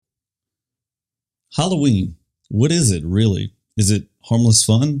Halloween, what is it really? Is it harmless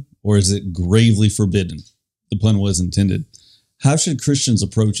fun or is it gravely forbidden? The pun was intended. How should Christians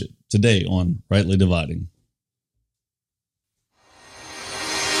approach it today on Rightly Dividing?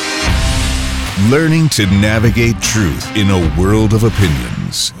 Learning to navigate truth in a world of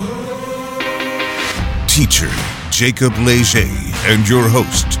opinions. Teacher Jacob Leger and your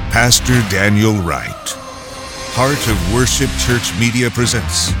host, Pastor Daniel Wright. Heart of Worship Church Media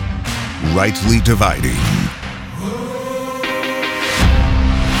presents Rightly Dividing.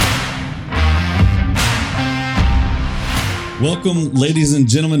 Welcome, ladies and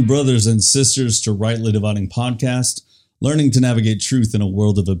gentlemen, brothers and sisters, to Rightly Dividing Podcast, learning to navigate truth in a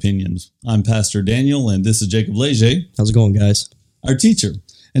world of opinions. I'm Pastor Daniel, and this is Jacob Leger. How's it going, guys? Our teacher.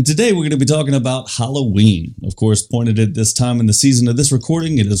 And today we're going to be talking about Halloween. Of course, pointed at this time in the season of this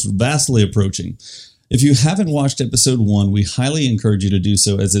recording, it is vastly approaching. If you haven't watched episode 1, we highly encourage you to do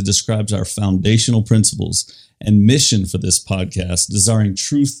so, as it describes our foundational principles and mission for this podcast, desiring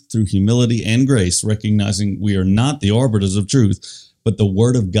truth through humility and grace, recognizing we are not the arbiters of truth, but the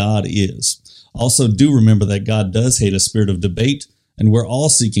Word of God is. Also, do remember that God does hate a spirit of debate, and we're all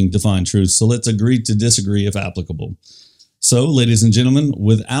seeking to find truth, so let's agree to disagree if applicable. So, ladies and gentlemen,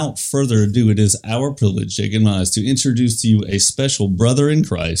 without further ado, it is our privilege, Jacob and I, to introduce to you a special brother in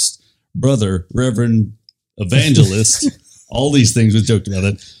Christ, brother, reverend, evangelist, all these things we joked about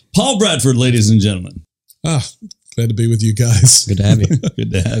it. Paul Bradford, ladies and gentlemen. Glad to be with you guys. Good to have you.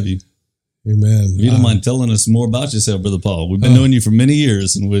 Good to have you. Amen. You don't mind telling us more about yourself, Brother Paul. We've been knowing you for many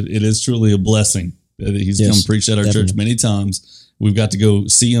years, and it is truly a blessing that he's come preach at our church many times. We've got to go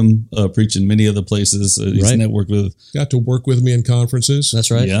see him preach in many other places. He's networked with. Got to work with me in conferences. That's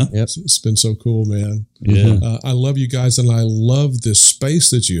right. Yeah. Yep. It's been so cool, man. Yeah. I love you guys, and I love this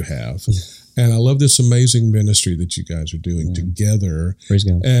space that you have. And I love this amazing ministry that you guys are doing together. Praise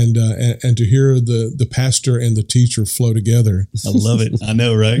God. And to hear the pastor and the teacher flow together. I love it. I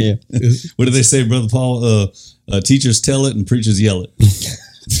know, right? Yeah. What do they say, Brother Paul? Teachers tell it and preachers yell it.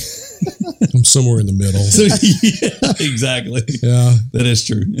 I'm somewhere in the middle. So, yeah, exactly. Yeah. That is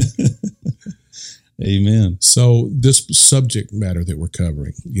true. Amen. So this subject matter that we're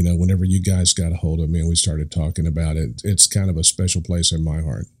covering, whenever you guys got a hold of me and we started talking about it, it's kind of a special place in my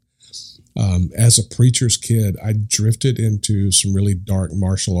heart. As a preacher's kid, I drifted into some really dark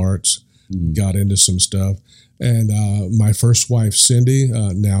martial arts, got into some stuff. And my first wife, Cindy,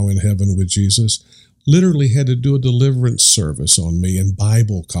 now in heaven with Jesus, literally had to do a deliverance service on me in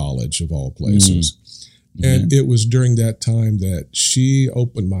Bible college, of all places. And it was during that time that she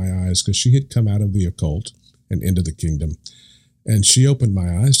opened my eyes, because she had come out of the occult and into the kingdom. And she opened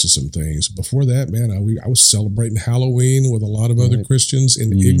my eyes to some things. Before that, man, I was celebrating Halloween with a lot of other Christians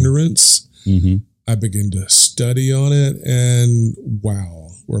in ignorance. I began to study on it, and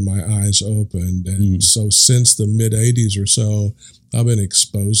wow, were my eyes opened. And so since the mid-'80s or so, I've been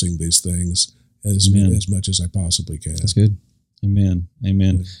exposing these things as much as I possibly can. That's good. Amen.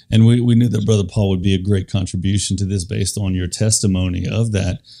 Amen. And we knew that Brother Paul would be a great contribution to this based on your testimony of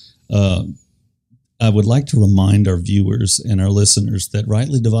that. I would like to remind our viewers and our listeners that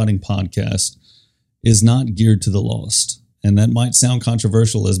Rightly Dividing Podcast is not geared to the lost. And that might sound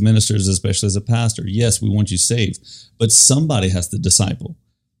controversial as ministers, especially as a pastor. Yes, we want you saved, but somebody has to disciple.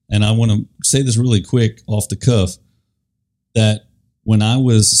 And I want to say this really quick off the cuff, that when I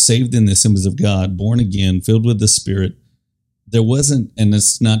was saved in the assemblies of God, born again, filled with the Spirit, there wasn't, and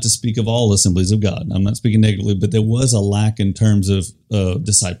it's not to speak of all assemblies of God, I'm not speaking negatively, but there was a lack in terms of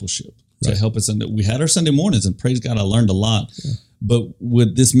discipleship to help us. And we had our Sunday mornings, and praise God, I learned a lot. Yeah. But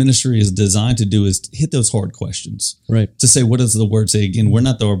what this ministry is designed to do is hit those hard questions. Right. To say, what does the word say? Again, we're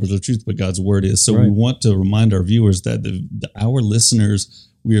not the arbiter of truth, but God's word is. So we want to remind our viewers that our listeners,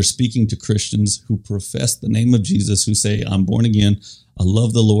 we are speaking to Christians who profess the name of Jesus, who say, I'm born again, I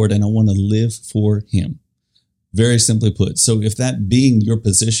love the Lord, and I want to live for Him. Very simply put. So if that being your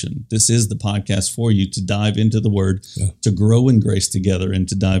position, this is the podcast for you to dive into the word, to grow in grace together and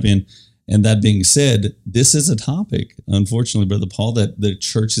to dive in. And that being said, this is a topic, unfortunately, Brother Paul, that the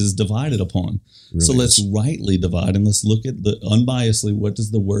church is divided upon. Really so let's rightly divide, and let's look at unbiasedly, what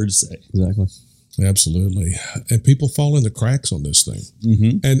does the word say? Exactly. Absolutely. And people fall in the cracks on this thing.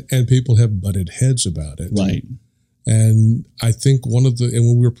 And people have butted heads about it. Right. And I think and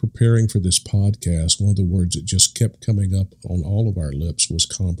when we were preparing for this podcast, one of the words that just kept coming up on all of our lips was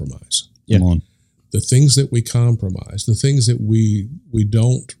compromise. Yeah. Come on. The things that we compromise, the things that we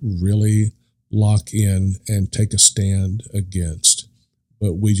don't really lock in and take a stand against,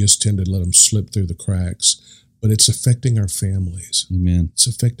 but we just tend to let them slip through the cracks but it's affecting our families. Amen. It's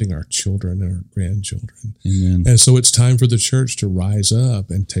affecting our children and our grandchildren. Amen. And so it's time for the church to rise up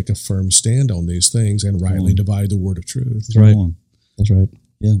and take a firm stand on these things and rightly divide the word of truth. That's right. That's right.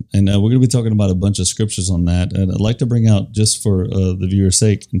 Yeah, and we're going to be talking about a bunch of scriptures on that. And I'd like to bring out, just for the viewer's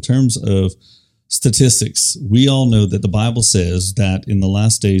sake, in terms of statistics, we all know that the Bible says that in the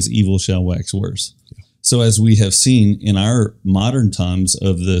last days, evil shall wax worse. Yeah. So as we have seen in our modern times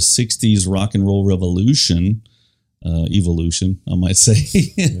of the 60s rock and roll revolution, evolution, I might say,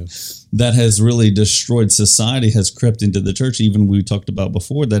 that has really destroyed society, has crept into the church. Even we talked about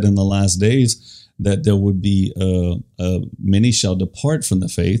before that in the last days, that there would be many shall depart from the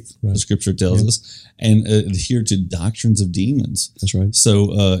faith, the scripture tells us, and adhere to doctrines of demons. That's right.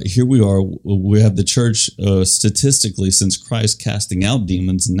 So here we are. We have the church statistically, since Christ casting out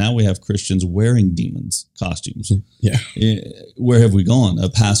demons, and now we have Christians wearing demons costumes. Yeah. Where have we gone? A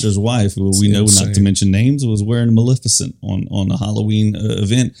pastor's wife, who we know not to mention names, was wearing Maleficent on a Halloween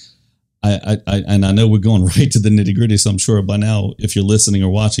event. I know we're going right to the nitty gritty, so I'm sure by now, if you're listening or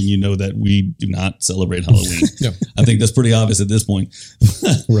watching, you know that we do not celebrate Halloween. I think that's pretty obvious at this point.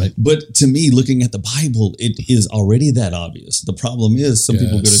 Right. But to me, looking at the Bible, it is already that obvious. The problem is some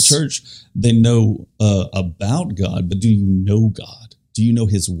people go to church, they know about God, but do you know God? Do you know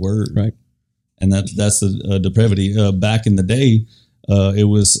His Word? Right. And that's the depravity. Back in the day, it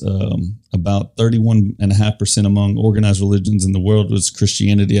was about 31.5% among organized religions in the world was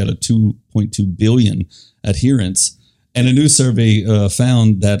Christianity at a 2.2 billion adherents. And a new survey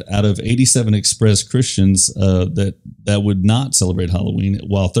found that out of 87 expressed Christians that would not celebrate Halloween,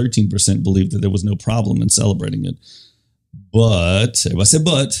 while 13% believed that there was no problem in celebrating it. But, everybody said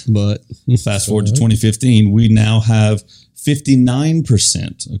but, fast forward to 2015, we now have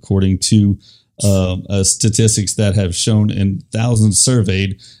 59%, according to statistics that have shown in thousands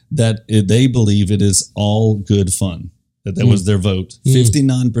surveyed, that they believe it is all good fun. That was their vote.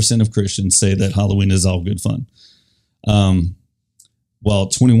 59% of Christians say that Halloween is all good fun. While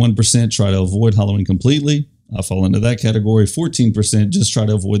 21% try to avoid Halloween completely. I fall into that category. 14% just try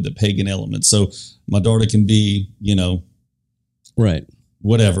to avoid the pagan element. So my daughter can be, right,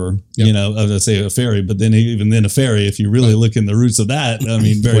 whatever, I was going to say a fairy, but then even then a fairy, if you really look in the roots of that, I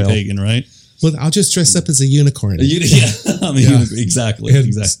mean, very pagan, right? Well, I'll just dress up as a unicorn. Exactly.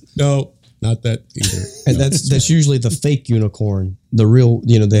 No, not that either. And that's usually the fake unicorn. The real,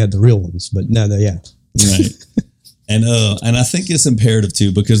 they had the real ones, but no, right. And I think it's imperative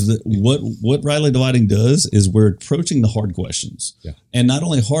too, because what rightly dividing does is we're approaching the hard questions, and not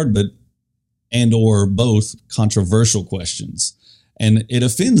only hard, but or both controversial questions. And it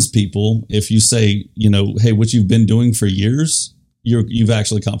offends people if you say, hey, what you've been doing for years, you've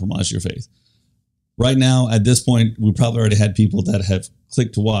actually compromised your faith. Right now, at this point, we probably already had people that have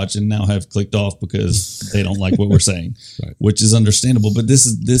clicked to watch and now have clicked off because they don't like what we're saying, which is understandable. But this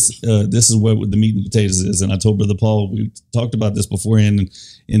is what the meat and potatoes is. And I told Brother Paul, we talked about this beforehand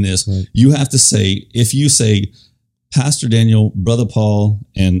in this. Right. You have to say, if you say, Pastor Daniel, Brother Paul,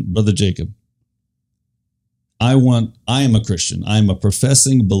 and Brother Jacob, I am a Christian. I am a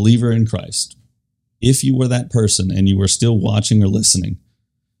professing believer in Christ. If you were that person and you were still watching or listening,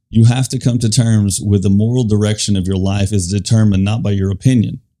 you have to come to terms with the moral direction of your life is determined not by your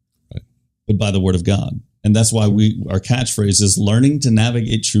opinion, but by the Word of God. And that's why our catchphrase is learning to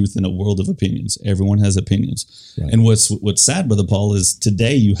navigate truth in a world of opinions. Everyone has opinions. Right. And what's sad, Brother Paul, is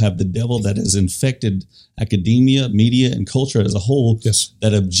today you have the devil that has infected academia, media, and culture as a whole. Yes.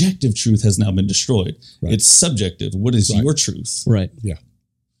 That objective truth has now been destroyed. Right. It's subjective. What is your truth? Right. Yeah.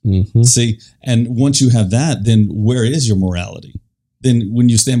 Mm-hmm. See, and once you have that, then where is your morality? Then when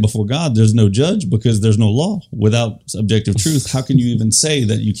you stand before God, there's no judge because there's no law. Without objective truth, how can you even say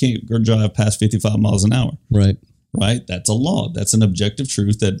that you can't drive past 55 miles an hour? Right. Right? That's a law. That's an objective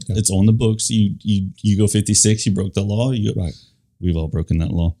truth that it's on the books. You go 56, you broke the law. We've all broken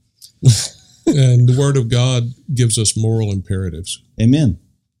that law. And the Word of God gives us moral imperatives. Amen.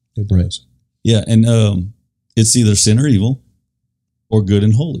 It does. Yeah, and it's either sin or evil or good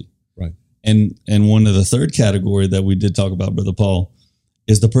and holy. Right. And one of the third category that we did talk about, Brother Paul,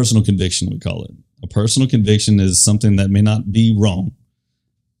 is the personal conviction, we call it. A personal conviction is something that may not be wrong,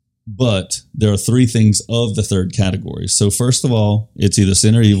 but there are three things of the third category. So first of all, it's either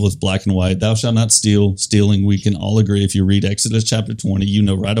sin or evil. It's black and white. Thou shalt not steal. Stealing, we can all agree. If you read Exodus chapter 20, you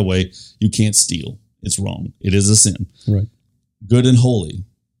know right away you can't steal. It's wrong. It is a sin. Right. Good and holy.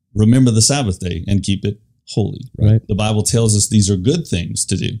 Remember the Sabbath day and keep it holy. Right. The Bible tells us these are good things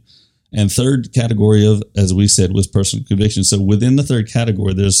to do. And third category of, as we said, was personal conviction. So within the third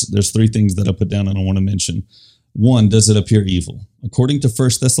category, there's three things that I put down and I want to mention. One, does it appear evil? According to 1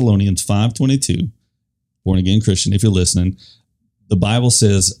 Thessalonians 5:22, born again Christian, if you're listening, the Bible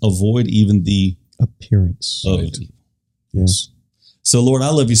says, avoid even the appearance of evil. Yes. So, Lord, I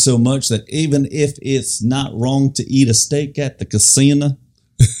love you so much that even if it's not wrong to eat a steak at the casino,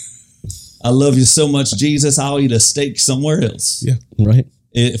 I love you so much, Jesus, I'll eat a steak somewhere else. Yeah. Right.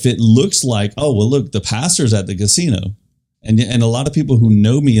 If it looks like, oh, well, look, the pastor's at the casino. And a lot of people who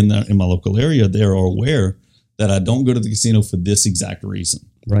know me in my local area, they are aware that I don't go to the casino for this exact reason.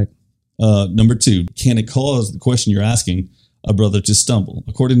 Right. Number two, can it cause, the question you're asking, a brother to stumble?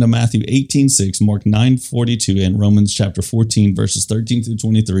 According to Matthew 18:6, Mark 9:42, and Romans chapter 14, verses 13 through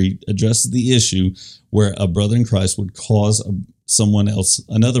 23, addresses the issue where a brother in Christ would cause someone else,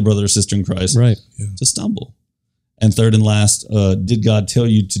 another brother or sister in Christ, Right. to stumble. And third and last, did God tell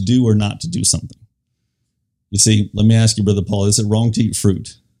you to do or not to do something? You see, let me ask you, Brother Paul, is it wrong to eat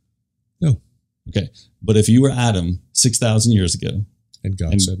fruit? No. Okay. But if you were Adam 6,000 years ago, And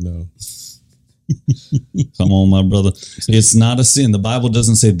God said no. come on, my brother, it's not a sin. The Bible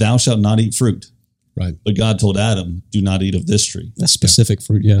doesn't say thou shalt not eat fruit. Right. But God told Adam, do not eat of this tree. That's specific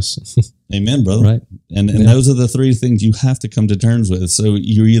fruit. Yes. Amen, brother. Right. And those are the three things you have to come to terms with. So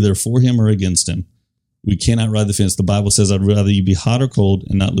you're either for him or against him. We cannot ride the fence. The Bible says, I'd rather you be hot or cold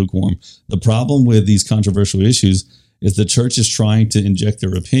and not lukewarm. The problem with these controversial issues is the church is trying to inject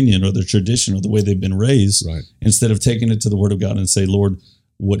their opinion or their tradition or the way they've been raised, Right. instead of taking it to the Word of God and say, Lord,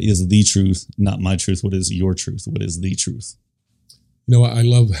 what is the truth? Not my truth. What is your truth? What is the truth? You know, I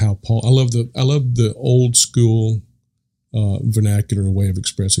love how Paul. I love the old school vernacular way of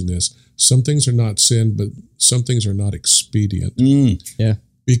expressing this. Some things are not sin, but some things are not expedient Yeah.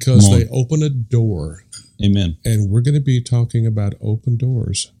 because Come on. they open a door. Amen. And we're going to be talking about open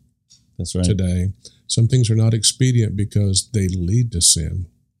doors That's right. today. Some things are not expedient because they lead to sin.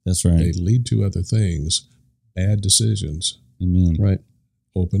 That's right. They lead to other things, bad decisions, Amen. Right.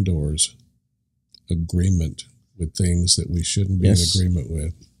 open doors, agreement with things that we shouldn't be Yes. in agreement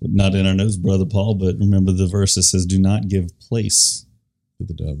with Not in our notes, Brother Paul, but remember the verse that says, do not give place. to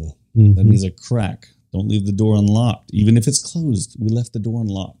the devil. That means a crack. Don't leave the door unlocked. Even if it's closed, we left the door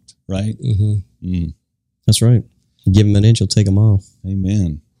unlocked, right? Mm-hmm. That's right. Give him an inch, he'll take a mile.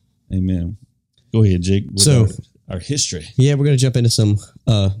 Amen. Amen. Go ahead, Jake. With So- our history. Yeah, we're going to jump into some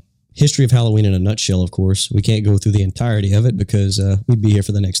history of Halloween in a nutshell, of course. We can't go through the entirety of it because we'd be here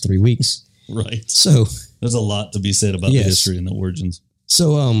for the next 3 weeks. Right. So, There's a lot to be said about Yes. the history and the origins.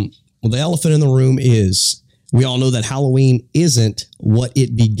 well, the elephant in the room is we all know that Halloween isn't what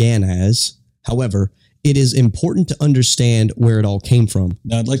it began as. However, it is important to understand where it all came from.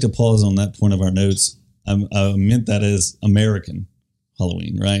 Now, I'd like to pause on that point of our notes. I meant that as American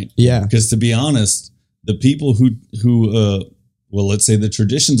Halloween, right? Yeah. Because to be honest, the people who well, let's say the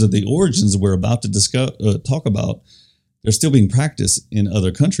traditions of the origins we're about to talk about, they're still being practiced in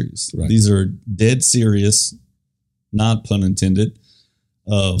other countries. Right. These are dead serious, not pun intended,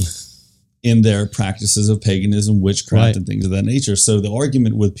 in their practices of paganism, witchcraft, Right. and things of that nature. So the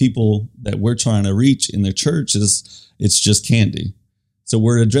argument with people that we're trying to reach in the church is it's just candy. So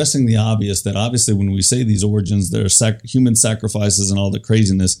we're addressing the obvious that obviously when we say these origins, there are human sacrifices and all the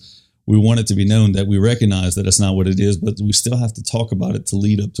craziness. We want it to be known that we recognize that it's not what it is, but we still have to talk about it to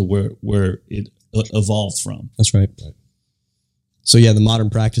lead up to where it evolved from. That's right. So, yeah, the modern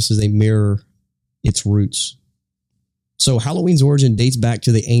practices, they mirror its roots. So Halloween's origin dates back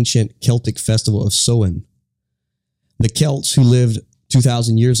to the ancient Celtic festival of Samhain. The Celts, who lived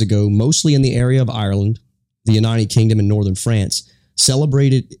 2,000 years ago, mostly in the area of Ireland, the United Kingdom, and northern France,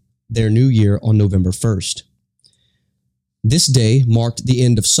 celebrated their new year on November 1st. This day marked the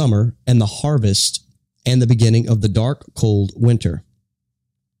end of summer and the harvest and the beginning of the dark, cold winter,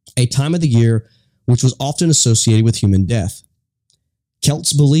 a time of the year which was often associated with human death.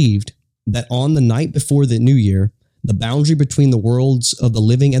 Celts believed that on the night before the new year, the boundary between the worlds of the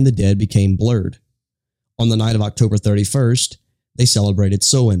living and the dead became blurred. On the night of October 31st, they celebrated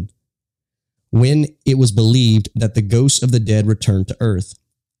Samhain, when it was believed that the ghosts of the dead returned to earth.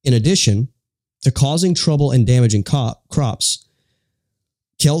 In addition to causing trouble and damaging crops,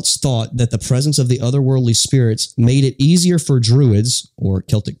 Celts thought that the presence of the otherworldly spirits made it easier for Druids, or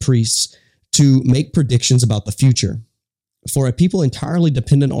Celtic priests, to make predictions about the future. For a people entirely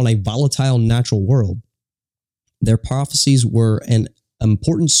dependent on a volatile natural world, their prophecies were an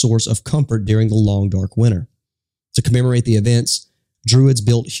important source of comfort during the long, dark winter. To commemorate the events, Druids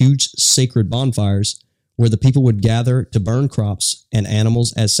built huge sacred bonfires where the people would gather to burn crops and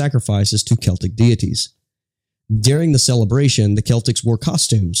animals as sacrifices to Celtic deities. During the celebration, the Celtics wore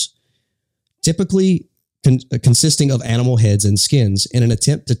costumes, typically consisting of animal heads and skins, in an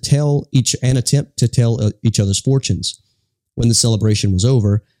attempt to tell each other's fortunes. When the celebration was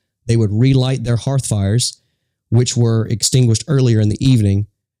over, they would relight their hearth fires, which were extinguished earlier in the evening,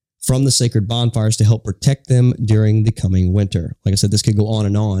 from the sacred bonfires to help protect them during the coming winter. Like I said, this could go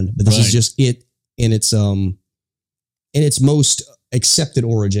on, but this is just it in its most accepted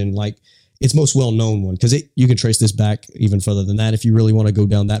origin, like its most well-known one, because you can trace this back even further than that if you really want to go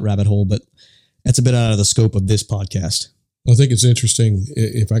down that rabbit hole, but that's a bit out of the scope of this podcast. I think it's interesting,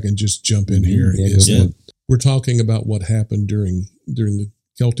 if I can just jump in here, that we're talking about what happened during the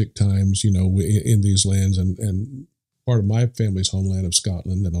Celtic times, in these lands, and part of my family's homeland of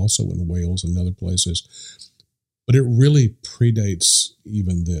Scotland, and also in Wales and other places. But it really predates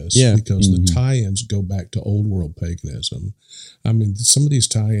even this, because the tie-ins go back to old world paganism. I mean, some of these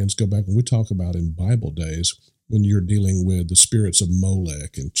tie-ins go back, when we talk about in Bible days, when you're dealing with the spirits of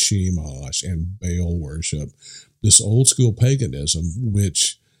Molech and Chemosh and Baal worship, this old school paganism,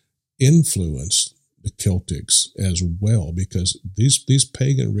 which influenced the Celtics as well, because these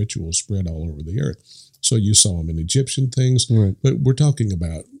pagan rituals spread all over the earth. So you saw them in Egyptian things, but we're talking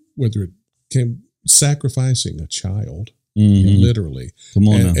about whether it came sacrificing a child, literally,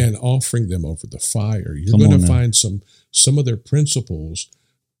 and offering them over the fire. You're going to find some of their principles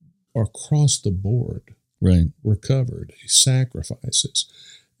are across the board. Right. Were covered, sacrifices.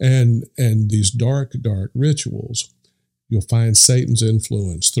 And these dark rituals, you'll find Satan's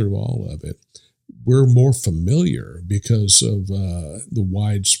influence through all of it. We're more familiar because of the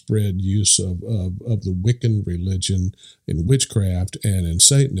widespread use of the Wiccan religion in witchcraft and in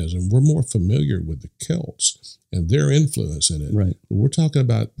Satanism. We're more familiar with the Celts and their influence in it. Right. But we're talking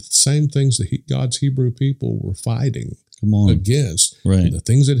about the same things that God's Hebrew people were fighting against, right? The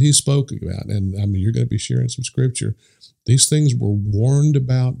things that he spoke about. And I mean, you're going to be sharing some scripture. These things were warned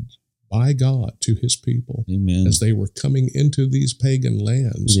about by God to his people. Amen. As they were coming into these pagan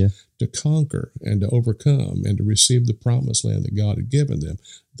lands to conquer and to overcome and to receive the promised land that God had given them.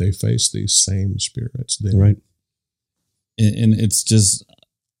 They faced these same spirits then. Right. And it's just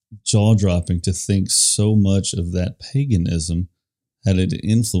jaw-dropping to think so much of that paganism had an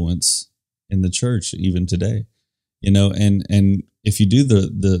influence in the church even today. And if you do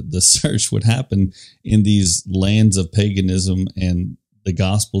the search, what happened in these lands of paganism and the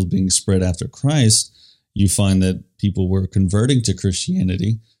gospels being spread after Christ, you find that people were converting to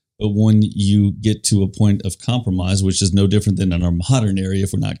Christianity. But when you get to a point of compromise, which is no different than in our modern area,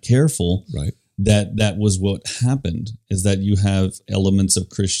 if we're not careful, right, that was what happened, is that you have elements of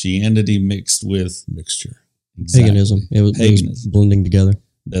Christianity mixed with mixture. Exactly. Paganism. It was blending together.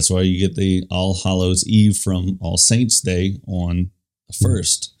 That's why you get the All Hallows Eve from All Saints Day on the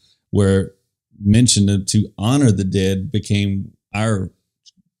 1st, where mentioned to honor the dead became our,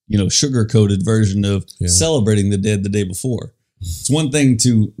 sugar-coated version of celebrating the dead the day before. It's one thing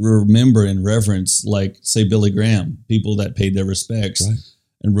to remember and reverence, like, say, Billy Graham, people that paid their respects,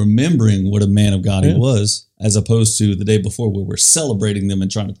 and remembering what a man of God he was, as opposed to the day before where we're celebrating them and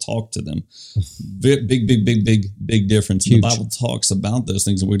trying to talk to them. Big difference. The Bible talks about those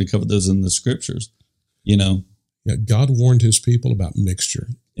things, and we're going to cover those in the scriptures, Yeah, God warned his people about mixture.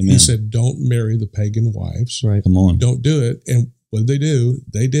 Amen. He said, don't marry the pagan wives. Right. Come on. Don't do it. And what did they do?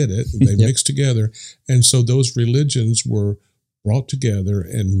 They did it. They mixed together. And so those religions were brought together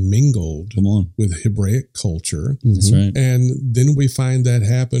and mingled with Hebraic culture. That's right. And then we find that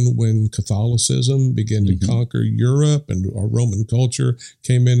happen when Catholicism began to conquer Europe, and our Roman culture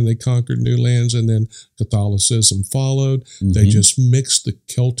came in and they conquered new lands, and then Catholicism followed. They just mixed the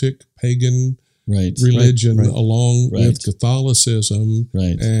Celtic pagan religion along with Catholicism,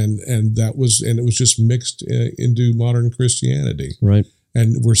 and that was, and it was just mixed into modern Christianity. Right.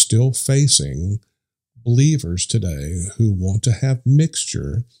 And we're still facing believers today who want to have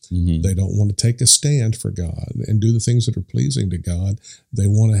mixture. They don't want to take a stand for God and do the things that are pleasing to God. They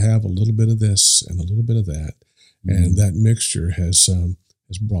want to have a little bit of this and a little bit of that. And that mixture has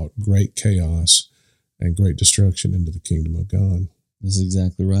brought great chaos and great destruction into the kingdom of God. That's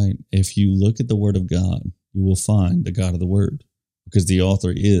exactly right. If you look at the Word of God, you will find the God of the Word, because the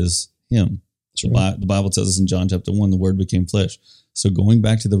author is Him. Right. The Bible tells us in John chapter 1, the Word became flesh. So going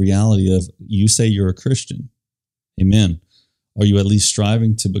back to the reality of, you say you're a Christian. Amen. Are you at least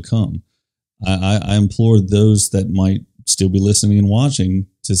striving to become? I implore those that might still be listening and watching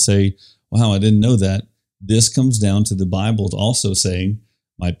to say, wow, I didn't know that. This comes down to the Bible also saying,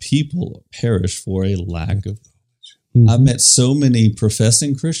 my people perish for a lack of knowledge. I've met so many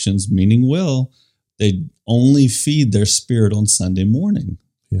professing Christians, meaning well, they only feed their spirit on Sunday morning.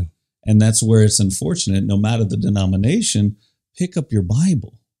 Yeah. And that's where it's unfortunate. No matter the denomination, pick up your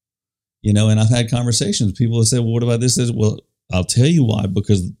Bible. And I've had conversations. People have said, well, what about this? Well, I'll tell you why,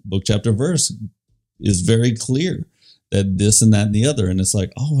 because book, chapter, verse is very clear that this and that and the other. And it's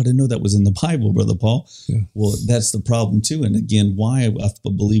like, oh, I didn't know that was in the Bible, Brother Paul. Yeah. Well, that's the problem too. And again, why I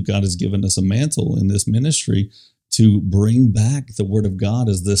believe God has given us a mantle in this ministry to bring back the Word of God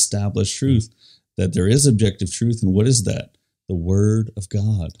as the established truth, that there is objective truth. And what is that? The Word of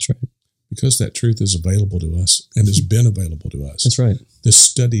God. That's right. Because that truth is available to us and has been available to us. That's right. The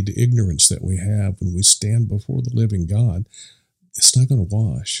studied ignorance that we have when we stand before the living God, it's not going to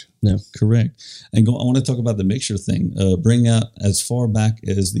wash. No, correct. And I want to talk about the mixture thing. Bring out as far back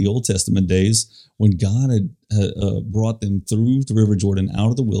as the Old Testament days when God had brought them through the River Jordan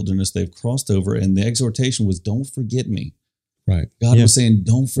out of the wilderness. They've crossed over, and the exhortation was, "Don't forget me." Right. God was saying,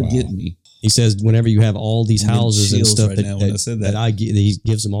 "Don't forget me." He says, whenever you have all these houses and stuff he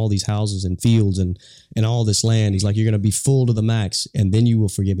gives them all these houses and fields and all this land. He's like, you're going to be full to the max, and then you will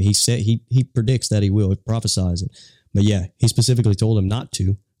forgive me. He said he predicts that he will. He prophesies it. But yeah, he specifically told him not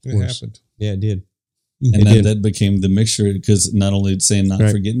to. It happened. Yeah, it did. And that became the mixture, because not only saying not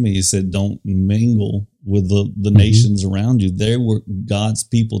forget me, he said don't mingle with the nations around you. They were God's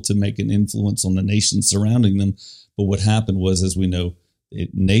people to make an influence on the nations surrounding them. But what happened was, as we know,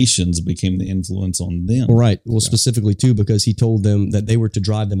 nations became the influence on them. Well, right. Well, specifically too, because he told them that they were to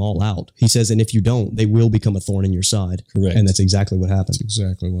drive them all out. He says, and if you don't, they will become a thorn in your side. Correct. And that's exactly what happened. That's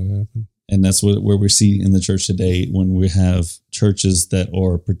exactly what happened. And that's where we see in the church today, when we have churches that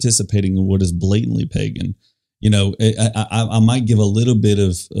are participating in what is blatantly pagan. You know, I might give a little bit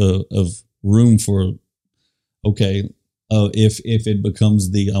of room for, if it becomes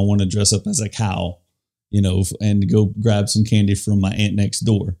I want to dress up as a cow, you know, and go grab some candy from my aunt next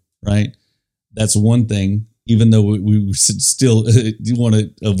door, right? That's one thing, even though we still want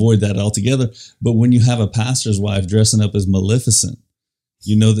to avoid that altogether. But when you have a pastor's wife dressing up as Maleficent,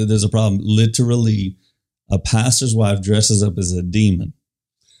 you know that there's a problem. Literally, a pastor's wife dresses up as a demon.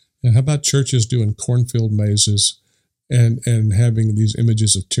 Now, how about churches doing cornfield mazes and having these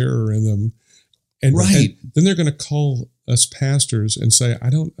images of terror in them? And then they're going to call us pastors and say, I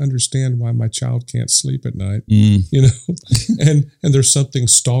don't understand why my child can't sleep at night, you know, and there's something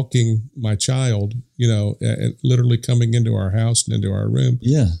stalking my child, you know, and literally coming into our house and into our room.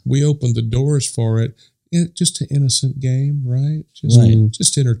 Yeah. We open the doors for it. Just an innocent game, right?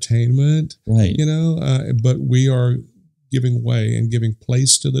 Just entertainment, right? You know, but we are giving way and giving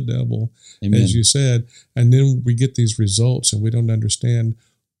place to the devil, Amen. As you said, and then we get these results, and we don't understand.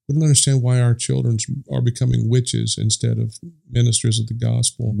 We don't understand why our children are becoming witches instead of ministers of the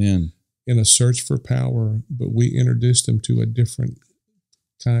gospel. Amen. In a search for power, but we introduce them to a different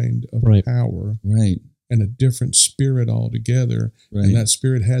kind of power, right, and a different spirit altogether, and that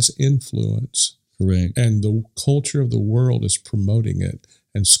spirit has influence. Correct. And the culture of the world is promoting it,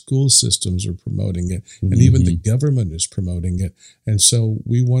 and school systems are promoting it, and even the government is promoting it. And so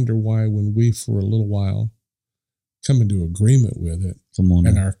we wonder why, when we, for a little while, come into agreement with it,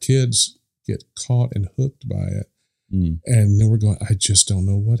 and our kids get caught and hooked by it, and then we're going, I just don't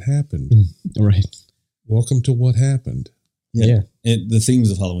know what happened. Right. Welcome to what happened. Yeah. The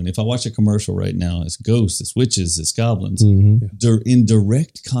themes of Halloween. If I watch a commercial right now, it's ghosts, it's witches, it's goblins. In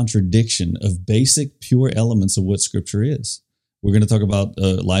direct contradiction of basic, pure elements of what Scripture is. We're going to talk about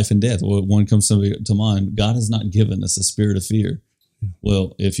life and death. One comes to mind. God has not given us a spirit of fear.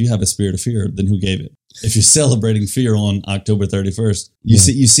 Well, if you have a spirit of fear, then who gave it? If you're celebrating fear on October 31st,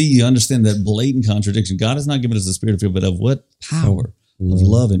 you understand that blatant contradiction. God has not given us a spirit of fear, but of what? Power, of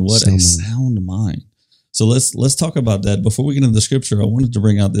love, and what? A sound mind. So let's talk about that. Before we get into the scripture, I wanted to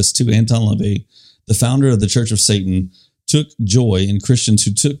bring out this too. Anton LaVey, the founder of the Church of Satan, took joy in Christians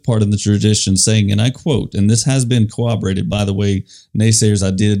who took part in the tradition, saying, and I quote, and this has been corroborated, by the way, naysayers,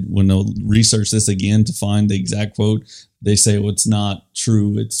 I did when I researched this again to find the exact quote. They say, well, it's not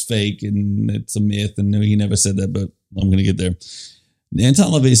true, it's fake, and it's a myth, and no, he never said that, but I'm going to get there.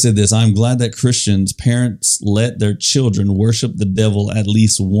 Anton LaVey said this, I'm glad that Christians, parents let their children worship the devil at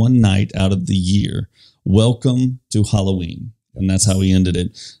least one night out of the year. Welcome to Halloween. And that's how he ended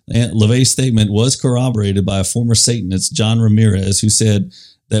it. And LaVey's statement was corroborated by a former Satanist, John Ramirez, who said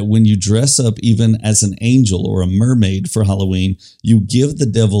that when you dress up even as an angel or a mermaid for Halloween, you give the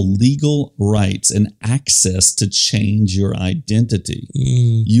devil legal rights and access to change your identity.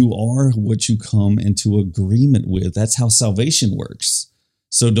 You are what you come into agreement with. That's how salvation works.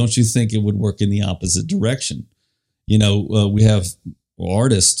 So don't you think it would work in the opposite direction? You know, we have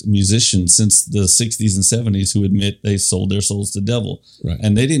artists, musicians since the 60s and 70s who admit they sold their souls to the devil. Right.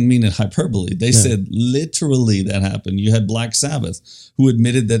 And they didn't mean it hyperbole. They said literally that happened. You had Black Sabbath who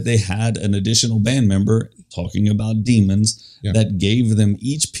admitted that they had an additional band member talking about demons that gave them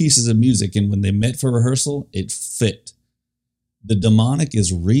each pieces of music. And when they met for rehearsal, it fit. The demonic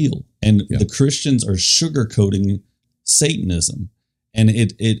is real. And the Christians are sugarcoating Satanism. And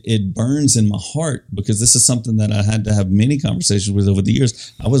it burns in my heart because this is something that I had to have many conversations with over the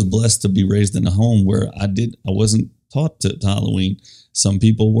years. I was blessed to be raised in a home where I wasn't taught to Halloween. Some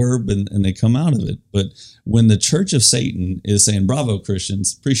people were, and they come out of it. But when the Church of Satan is saying, bravo,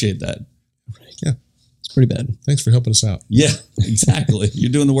 Christians, appreciate that. Yeah. It's pretty bad. Thanks for helping us out. Yeah, exactly.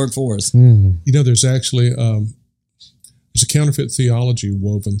 You're doing the work for us. You know, there's actually there's a counterfeit theology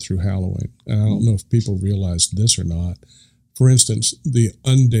woven through Halloween. And I don't know if people realize this or not. For instance, the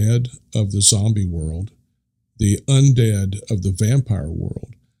undead of the zombie world, the undead of the vampire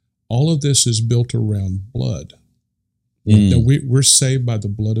world, all of this is built around blood. Now, we're saved by the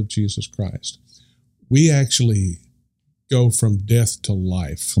blood of Jesus Christ. We actually go from death to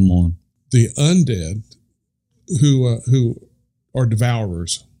life. Come on. The undead who are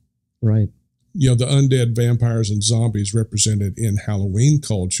devourers. Right. You know, the undead vampires and zombies represented in Halloween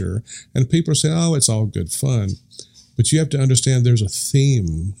culture. And people say, oh, it's all good fun. But you have to understand there's a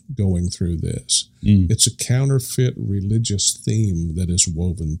theme going through this. It's a counterfeit religious theme that is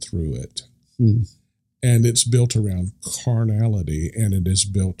woven through it. And it's built around carnality, and it is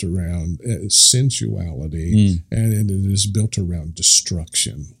built around sensuality, and it is built around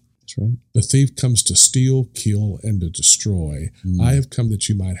destruction. That's right. The thief comes to steal, kill, and to destroy. I have come that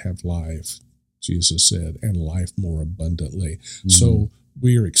you might have life, Jesus said, and life more abundantly. So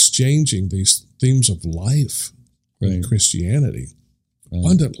we are exchanging these themes of life in Christianity,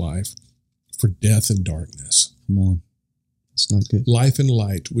 abundant life, for death and darkness. Come on. It's not good. Life and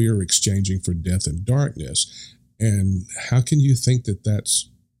light, we are exchanging for death and darkness. And how can you think that that's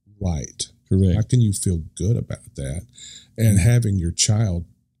right? Correct. How can you feel good about that? And having your child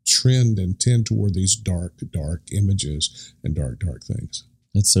trend and tend toward these dark, dark images and dark, dark things.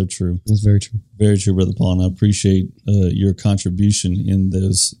 That's so true. That's very true. Very true, Brother Paul. And I appreciate your contribution in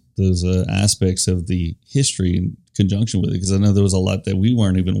those aspects of the history in conjunction with it, because I know there was a lot that we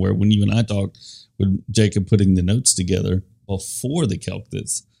weren't even aware. When you and I talked with Jacob putting the notes together before the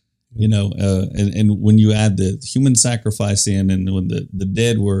Celtics, you know, and when you add the human sacrifice in, and when the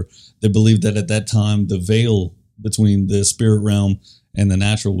dead they believed that at that time the veil between the spirit realm and the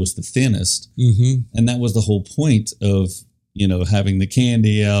natural was the thinnest. And that was the whole point of, you know, having the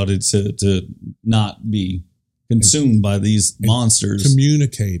candy out to not be consumed by these monsters.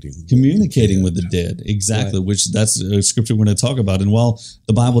 Communicating with the dead. Exactly. Right. Which that's a scripture we're going to talk about. And while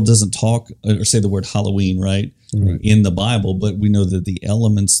the Bible doesn't talk or say the word Halloween, right, in the Bible, but we know that the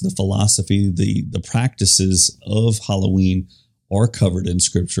elements, the philosophy, the practices of Halloween are covered in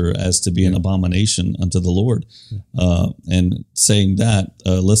scripture as to be an abomination unto the Lord. And saying that,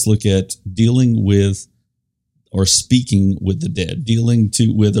 let's look at dealing with or speaking with the dead,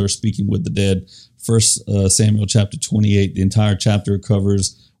 with or speaking with the dead. 1 Samuel chapter 28, the entire chapter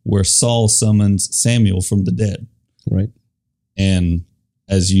covers where Saul summons Samuel from the dead. Right. And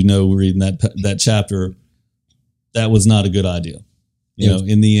as you know, reading that chapter, that was not a good idea. You know,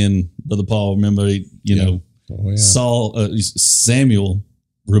 in the end, Brother Paul, remember, Samuel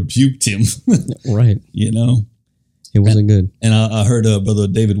rebuked him. Right. You know, it wasn't good. And I heard Brother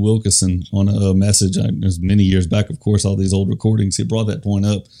David Wilkerson on a message, it was many years back, of course, all these old recordings, he brought that point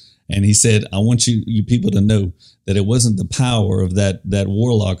up. And he said, I want you people to know that it wasn't the power of that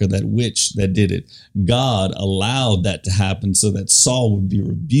warlock or that witch that did it. God allowed that to happen so that Saul would be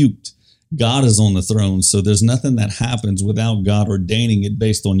rebuked. God is on the throne, so there's nothing that happens without God ordaining it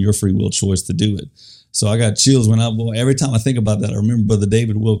based on your free will choice to do it. So I got chills every time I think about that. I remember Brother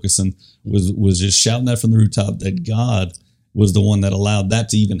David Wilkerson was just shouting that from the rooftop that God was the one that allowed that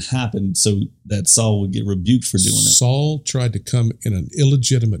to even happen so that Saul would get rebuked for doing it. Saul tried to come in an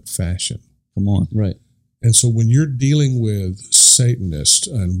illegitimate fashion. Come on. Right. And so when you're dealing with Satanists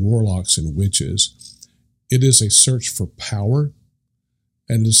and warlocks and witches, it is a search for power,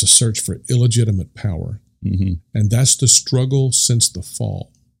 and it's a search for illegitimate power. And that's the struggle since the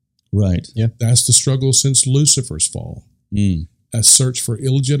fall. Right. Yeah. That's the struggle since Lucifer's fall. A search for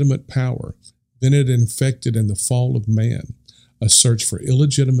illegitimate power. Then it infected in the fall of man, a search for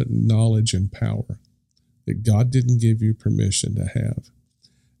illegitimate knowledge and power that God didn't give you permission to have.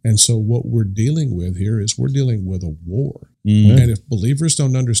 And so what we're dealing with here is we're dealing with a war. And if believers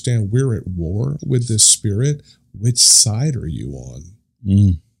don't understand we're at war with this spirit, which side are you on?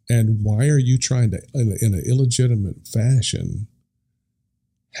 And why are you trying to, in an illegitimate fashion,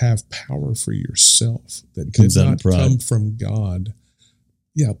 have power for yourself that did not come from God?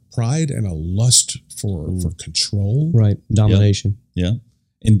 Yeah, pride and a lust for control. Right, domination. Yeah.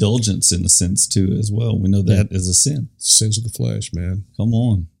 Indulgence in a sense too as well. We know that is a sin. Sins of the flesh, man. Come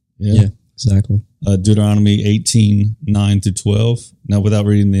on. Yeah. Exactly. Deuteronomy 18, 9 through 12. Now, without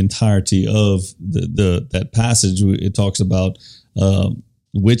reading the entirety of that passage, it talks about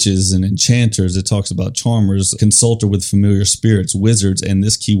witches and enchanters. It talks about charmers, consulter with familiar spirits, wizards, and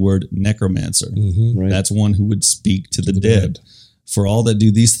this keyword, necromancer. Right. That's one who would speak to the dead. For all that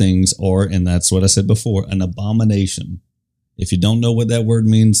do these things are, and that's what I said before, an abomination. If you don't know what that word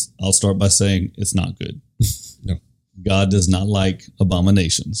means, I'll start by saying it's not good. No. God does not like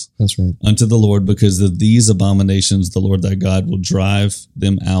abominations. That's right. Unto the Lord, because of these abominations, the Lord thy God will drive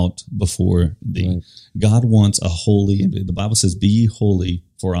them out before thee. Right. God wants a holy, the Bible says, be ye holy,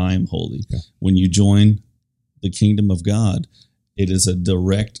 for I am holy. Yeah. When you join the kingdom of God, it is a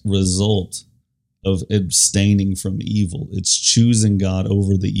direct result of abstaining from evil. It's choosing God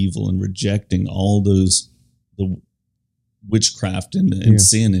over the evil and rejecting all the witchcraft and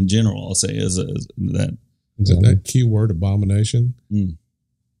sin in general, I'll say, as that. Exactly. That key word, abomination.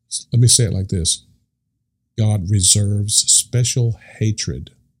 Let me say it like this. God reserves special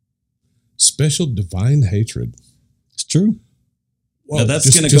hatred, special divine hatred. It's true. Well, now that's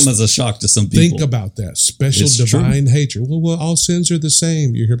going to come as a shock to some people. Think about that. Special It's divine hatred. Well, all sins are the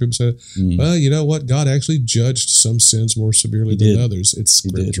same. You hear people say, well, you know what? God actually judged some sins more severely than others. It's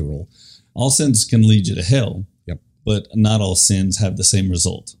scriptural. All sins can lead you to hell, Yep. but not all sins have the same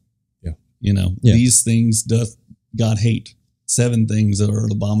result. Yeah. You know, these things doth God hate. 7 things are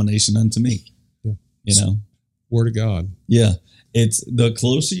an abomination unto me. Yeah. You know? Word of God. Yeah. It's the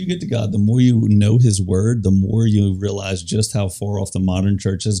closer you get to God, the more you know his word, the more you realize just how far off the modern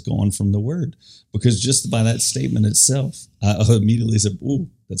church has gone from the word. Because just by that statement itself, I immediately said, ooh,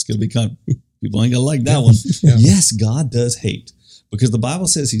 that's going to be kind of, people ain't going to like that one. Yeah. Yes, God does hate. Because the Bible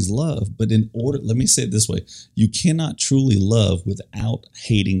says he's love, but let me say it this way, you cannot truly love without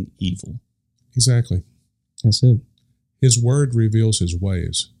hating evil. Exactly. That's it. His word reveals his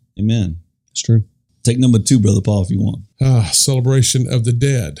ways. Amen. It's true. Take number 2, Brother Paul, if you want. Celebration of the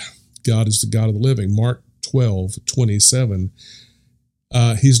dead. God is the God of the living. Mark 12:27.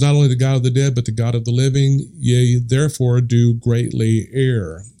 He's not only the God of the dead, but the God of the living. Yea, therefore do greatly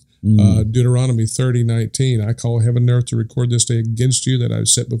err. Deuteronomy 30:19. I call heaven and earth to record this day against you, that I have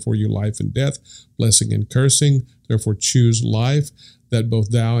set before you life and death, blessing and cursing. Therefore choose life, that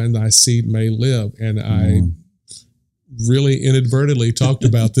both thou and thy seed may live. And I really inadvertently talked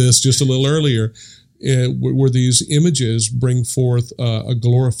about this just a little earlier, where these images bring forth a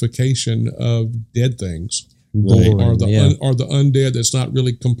glorification of dead things. Right. Or the undead that's not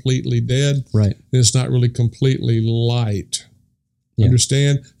really completely dead. Right. And it's not really completely light. Yeah.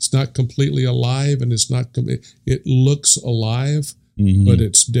 Understand? It's not completely alive, and it's not. It looks alive, but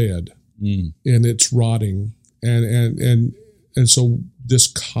it's dead, and it's rotting, and so this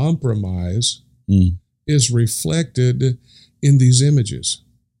compromise is reflected in these images.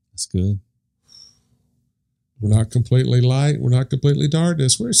 That's good. We're not completely light. We're not completely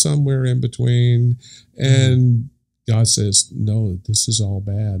darkness. We're somewhere in between. And God says, no, this is all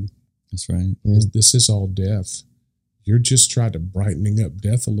bad. That's right. This is all death. You're just trying to brightening up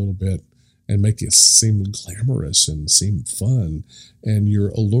death a little bit and make it seem glamorous and seem fun. And you're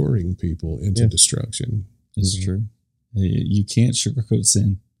alluring people into destruction. It's true. You can't sugarcoat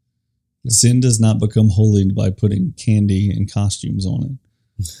sin. Sin does not become holy by putting candy and costumes on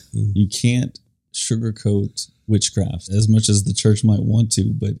it. You can't sugarcoat witchcraft as much as the church might want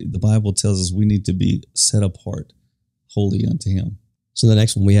to, but the Bible tells us we need to be set apart, holy unto him. So the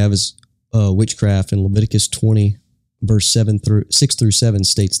next one we have is witchcraft, and Leviticus 20, verse 6 through 7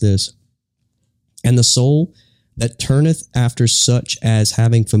 states this: And the soul that turneth after such as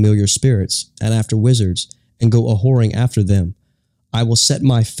having familiar spirits, and after wizards, and go a-whoring after them, I will set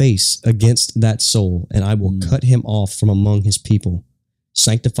my face against that soul, and I will cut him off from among his people.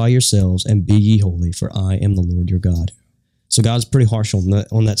 Sanctify yourselves and be ye holy, for I am the Lord your God. So God's pretty harsh on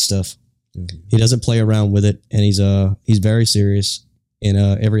that stuff. He doesn't play around with it, and he's very serious in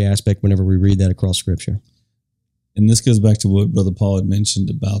every aspect whenever we read that across Scripture. And this goes back to what Brother Paul had mentioned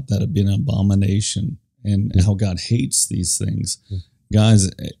about that being an abomination and how God hates these things. Guys,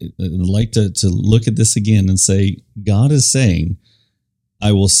 I'd like to look at this again and say, God is saying,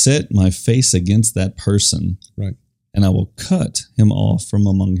 I will set my face against that person. Right. And I will cut him off from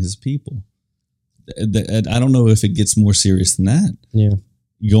among his people. I don't know if it gets more serious than that. Yeah.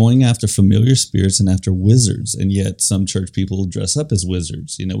 Going after familiar spirits and after wizards, and yet some church people dress up as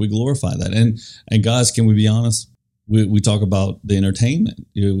wizards. You know, we glorify that. And guys, can we be honest? We talk about the entertainment.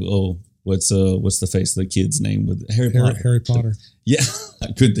 What's the face of the kid's name with Harry Potter? Harry Potter. Yeah,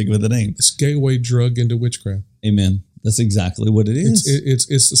 I couldn't think of the name. It's gateway drug into witchcraft. Amen. That's exactly what it is.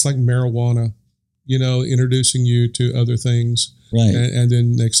 It's like marijuana introducing you to other things. Right. And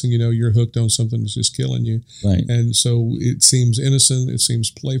then next thing you know, you're hooked on something that's just killing you. Right. And so it seems innocent. It seems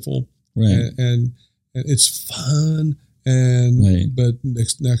playful. Right. And it's fun. And Right. but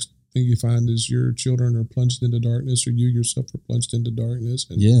next thing you find is your children are plunged into darkness, or you yourself are plunged into darkness.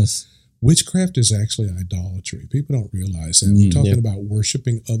 And Yes. witchcraft is actually idolatry. People don't realize that. We're talking about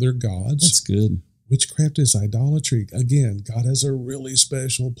worshiping other gods. That's good. Witchcraft is idolatry. Again, God has a really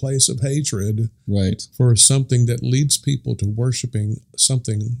special place of hatred Right. for something that leads people to worshiping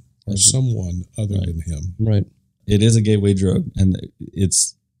something or someone other Right. than Him. Right. It is a gateway drug, and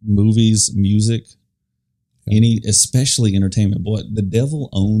it's movies, music, especially entertainment. Boy, the devil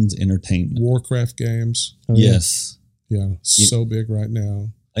owns entertainment. Warcraft games. Oh, yeah. Yes. Yeah, so big right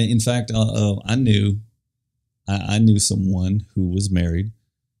now. In fact, I knew someone who was married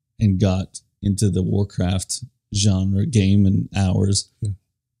and got into the Warcraft genre game and hours. Yeah.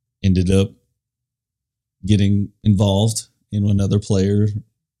 Ended up getting involved in another player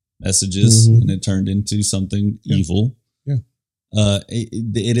messages, Mhm. and it turned into something evil. Yeah.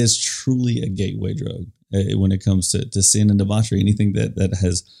 It is truly a gateway drug when it comes to sin and debauchery. Anything that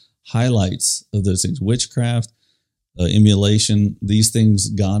has highlights of those things, witchcraft, emulation, these things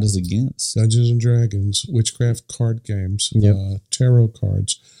God is against. Dungeons and Dragons, witchcraft card games, Yep. tarot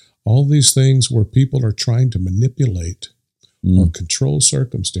cards, all these things where people are trying to manipulate or control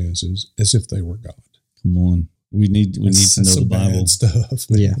circumstances as if they were God. Come on, we need to know the Bible. Bad stuff,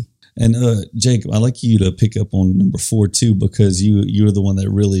 man. Yeah. And Jacob, I'd like you to pick up on number 4 too, because you're the one that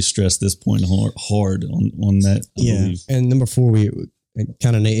really stressed this point hard on that. I believe. And number 4, it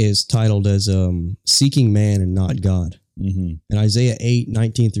kind of is titled as "Seeking Man and Not God." Mm-hmm. And Isaiah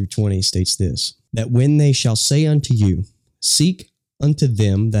 8:19-20 states this: that when they shall say unto you, seek unto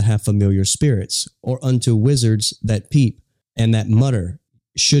them that have familiar spirits, or unto wizards that peep and that mutter,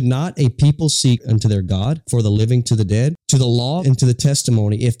 should not a people seek unto their God, for the living to the dead, to the law and to the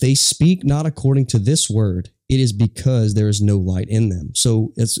testimony? If they speak not according to this word, it is because there is no light in them.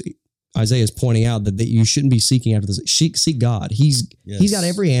 So Isaiah is pointing out that you shouldn't be seeking after this. Seek God. He's got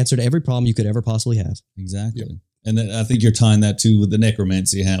every answer to every problem you could ever possibly have. Exactly. Yep. And then I think you're tying that too with the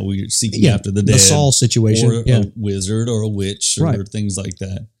necromancy, how we're seeking after the dead. The Saul situation. Or a wizard or a witch or things like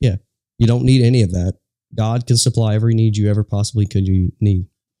that. Yeah. You don't need any of that. God can supply every need you ever possibly could need.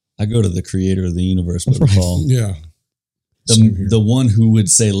 I go to the creator of the universe, Brother Paul. Yeah. Same here. The one who would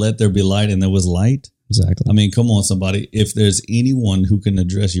say, let there be light, and there was light. Exactly. I mean, come on, somebody. If there's anyone who can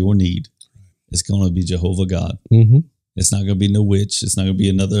address your need, it's going to be Jehovah God. Mm-hmm. It's not going to be no witch. It's not going to be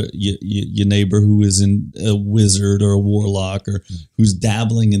another your neighbor who is in a wizard or a warlock or who's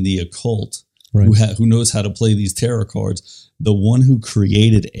dabbling in the occult, Right. who knows how to play these tarot cards. The one who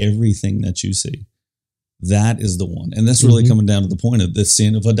created everything that you see, that is the one. And that's really coming down to the point of the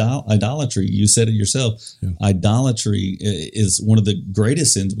sin of idolatry. You said it yourself. Yeah. Idolatry is one of the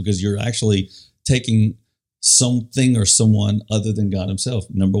greatest sins because you're actually taking something or someone other than God Himself.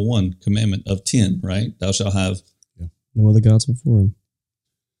 Number 1 commandment of 10, right? Thou shalt have No other gods before Him.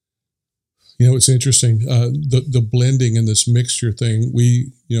 It's interesting. The blending and this mixture thing.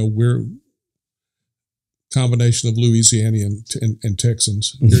 We're combination of Louisianian and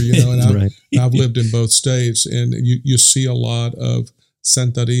Texans here. And Right. I've lived in both states, and you see a lot of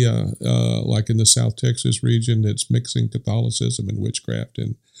Santeria, like in the South Texas region, that's mixing Catholicism and witchcraft,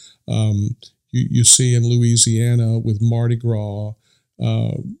 and you see in Louisiana with Mardi Gras,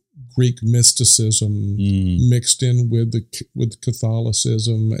 Greek mysticism mixed in with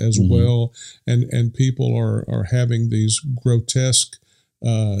Catholicism as well, and people are having these grotesque,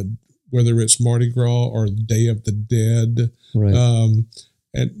 whether it's Mardi Gras or Day of the Dead. Right.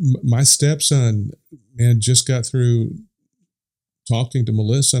 And my stepson, man, just got through talking to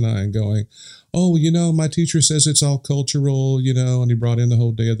Melissa and I and going, oh, my teacher says it's all cultural, and he brought in the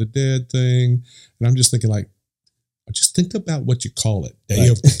whole Day of the Dead thing. And I'm just thinking, like, just think about what you call it, Day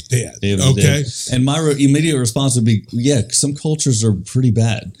of the Dead. Day of the Okay. Dead. And my immediate response would be, some cultures are pretty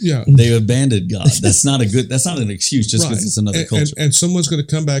bad. Yeah. They abandoned God. That's not an excuse just because it's another culture. And someone's going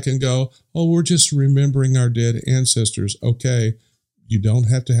to come back and go, oh, we're just remembering our dead ancestors. Okay. You don't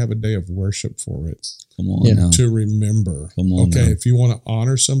have to have a day of worship for it. Come on now. To remember. Come on Okay. now. If you want to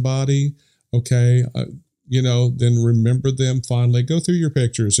honor somebody, okay, then remember them fondly. Go through your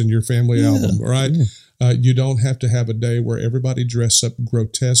pictures and your family album, right? Yeah. You don't have to have a day where everybody dress up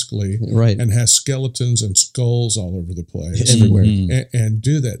grotesquely Right. and has skeletons and skulls all over the place. Everywhere. And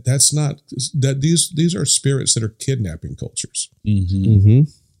do that. That's not that these are spirits that are kidnapping cultures. Mm-hmm. Mm-hmm.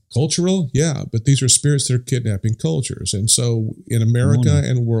 Cultural, yeah, but these are spirits that are kidnapping cultures. And so in America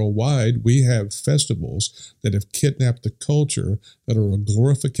and worldwide, we have festivals that have kidnapped the culture that are a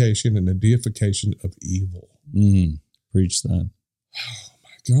glorification and a deification of evil. Preach that. Oh my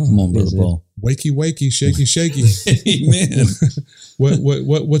God. Come on, Brother Paul. Wakey, wakey, shaky, shaky. Amen.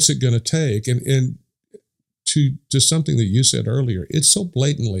 What's it going to take? And to something that you said earlier, it's so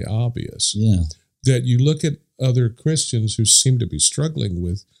blatantly obvious that you look at other Christians who seem to be struggling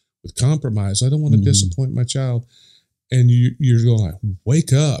with compromise. I don't want to disappoint my child. And you're going like,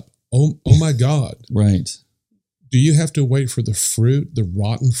 wake up. Oh my God. Right. Do you have to wait for the fruit, the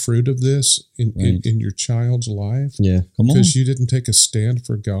rotten fruit of this in your child's life? Yeah. Come on. Because you didn't take a stand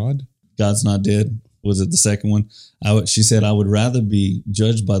for God? God's not dead. Was it the second one? She said, I would rather be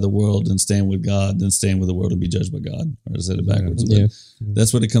judged by the world and stand with God than stand with the world and be judged by God. Or I said it backwards. Yeah.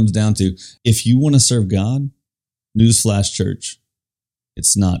 That's what it comes down to. If you want to serve God, newsflash, church,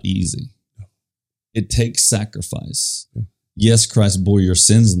 it's not easy. It takes sacrifice. Yeah. Yes, Christ bore your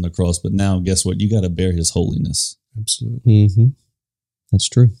sins on the cross, but now guess what? You got to bear his holiness. Absolutely. Mm-hmm. That's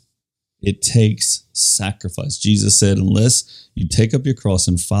true. It takes sacrifice. Jesus said, unless you take up your cross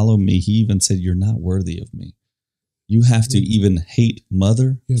and follow me, he even said, you're not worthy of me. You have to even hate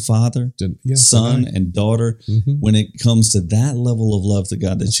mother, father, son, and daughter when it comes to that level of love to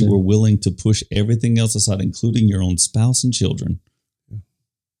God, that you were willing to push everything else aside, including your own spouse and children. Yeah.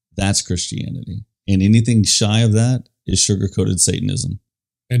 That's Christianity. And anything shy of that is sugar-coated Satanism.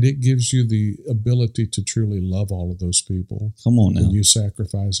 And it gives you the ability to truly love all of those people. Come on now. And you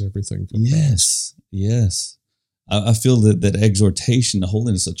sacrifice everything for Christ. Yes. I feel that exhortation to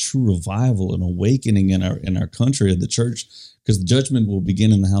holiness, a true revival and awakening in our country, of the church, because the judgment will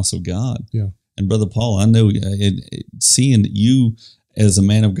begin in the house of God. Yeah. And Brother Paul, I know seeing you as a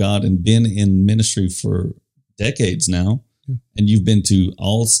man of God and been in ministry for decades now, and you've been to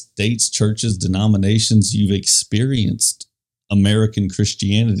all states, churches, denominations, you've experienced American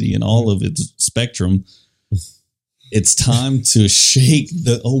Christianity in all of its spectrum. It's time to shake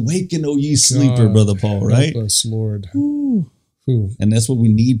the awaken, O ye sleeper, Brother Paul, right? Help us, Lord. Ooh. And that's what we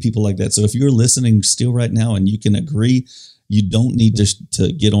need, people like that. So if you're listening still right now and you can agree, you don't need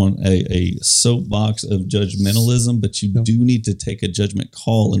to get on a soapbox of judgmentalism, but you do need to take a judgment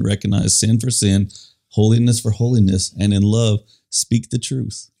call and recognize sin for sin, holiness for holiness, and in love, speak the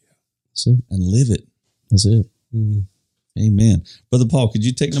truth. That's it. And live it. That's it. Amen. Brother Paul, could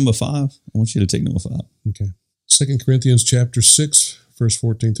you take number 5? I want you to take number 5. Okay. 2 Corinthians chapter 6, verse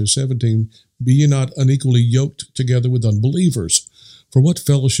 14 through 17. Be ye not unequally yoked together with unbelievers. For what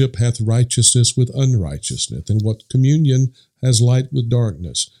fellowship hath righteousness with unrighteousness? And what communion has light with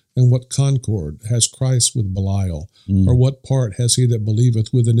darkness? And what concord has Christ with Belial? Or what part has he that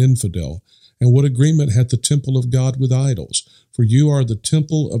believeth with an infidel? And what agreement hath the temple of God with idols? For you are the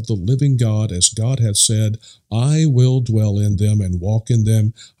temple of the living God, as God hath said, I will dwell in them and walk in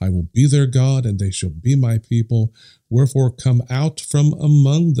them. I will be their God, and they shall be my people. Wherefore come out from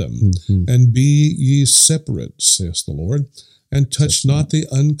among them, and be ye separate, saith the Lord, and touch not the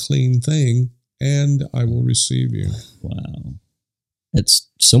unclean thing, and I will receive you. Wow. It's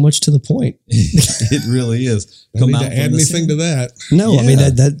so much to the point. It really is. Don't need to add anything to that. No, I mean,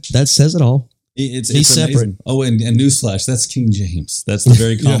 that says it all. It's separate. Amazing. Oh, and newsflash, that's King James. That's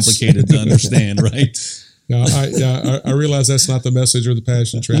very complicated to understand, right? No, I realize that's not the Message or the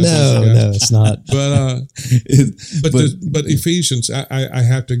Passion Translation. No, it's not. But Ephesians, I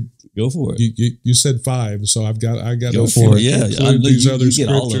have to go for it. You said 5, so I got go for it. Yeah, these other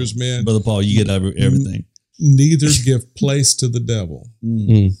scriptures, man. Brother Paul, you get everything. Neither give place to the devil.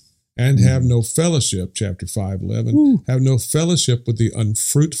 And have no fellowship, chapter 5:11, have no fellowship with the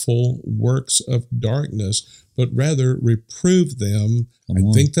unfruitful works of darkness, but rather reprove them. I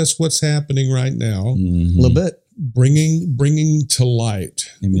think that's what's happening right now. A little bit. Bringing to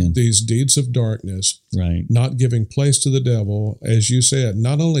light these deeds of darkness, right? Not giving place to the devil, as you said,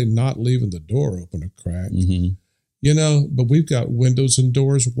 not only not leaving the door open a crack, but we've got windows and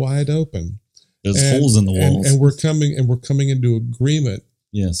doors wide open. There's holes in the walls. And we're coming into agreement.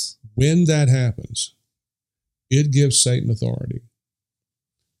 Yes. When that happens, it gives Satan authority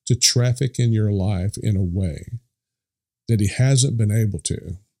to traffic in your life in a way that he hasn't been able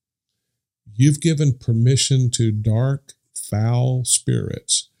to. You've given permission to dark, foul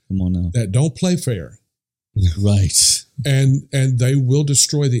spirits that don't play fair. Right. And they will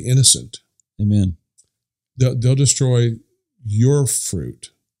destroy the innocent. Amen. They'll destroy your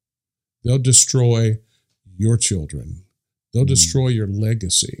fruit. They'll destroy your children. They'll destroy your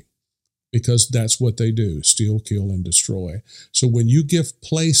legacy, because that's what they do: steal, kill, and destroy. So when you give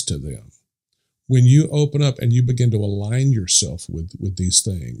place to them, when you open up and you begin to align yourself with these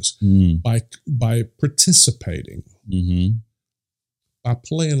things by participating, by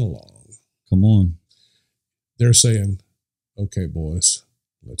playing along. Come on. They're saying, okay, boys,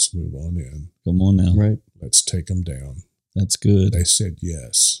 let's move on in. Come on now. Right. Let's take them down. That's good. They said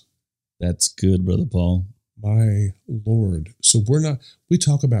yes. That's good, Brother Paul. My Lord. So we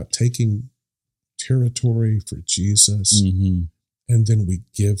talk about taking territory for Jesus, Mm-hmm. and then we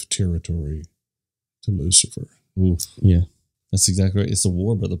give territory to Lucifer. Oof. Yeah. That's exactly right. It's a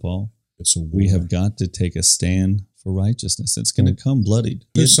war, Brother Paul. It's a war. We have got to take a stand for righteousness. It's going to come bloodied.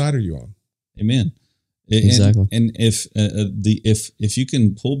 Whose side are you on? Amen. Exactly. And if you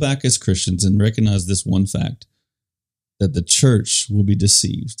can pull back as Christians and recognize this one fact, that the church will be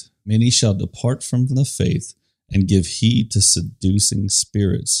deceived. Many shall depart from the faith and give heed to seducing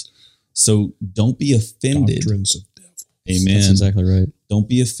spirits. So don't be offended. Doctrines of devil. Amen. That's exactly right. Don't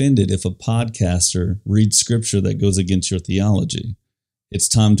be offended if a podcaster reads scripture that goes against your theology. It's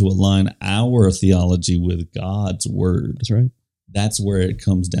time to align our theology with God's word. That's right. That's where it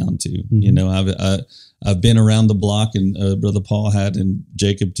comes down to. Mm-hmm. You know, I've been around the block, and Brother Paul had, and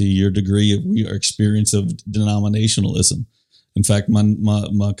Jacob, to your degree of our experience of denominationalism. In fact,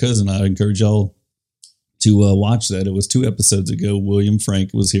 my cousin, I encourage y'all to watch that. It was 2 episodes ago. William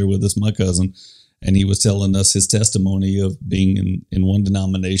Frank was here with us, my cousin, and he was telling us his testimony of being in one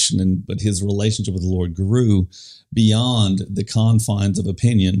denomination, but his relationship with the Lord grew beyond the confines of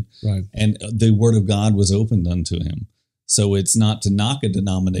opinion, Right. and the Word of God was opened unto him. So it's not to knock a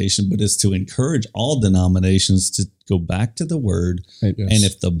denomination, but it's to encourage all denominations to go back to the Word. Right. Yes. And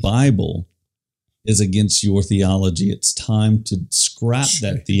if the Bible is against your theology, it's time to scrap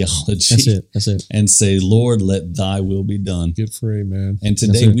that theology. That's it. And say, Lord, let thy will be done. Get free, man. And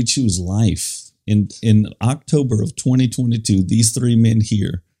today we choose life. In October of 2022, these 3 men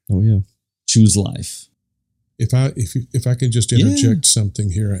here Oh yeah. choose life. If I can just interject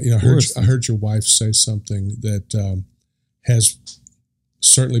something here, I heard your wife say something that has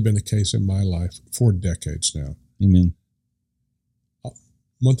certainly been the case in my life for decades now. Amen.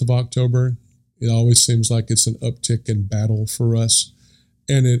 Month of October, it always seems like it's an uptick in battle for us.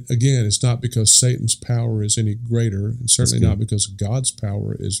 And it's not because Satan's power is any greater, and certainly not because God's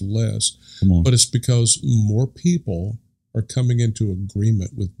power is less, Come on. but it's because more people are coming into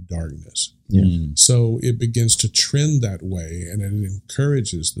agreement with darkness. Yeah. Mm. So it begins to trend that way, and it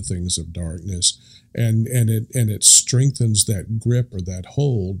encourages the things of darkness, and it strengthens that grip or that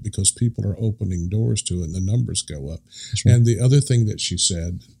hold because people are opening doors to it, and the numbers go up. Right. And the other thing that she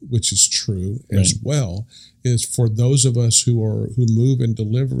said, which is true as well, is for those of us who move in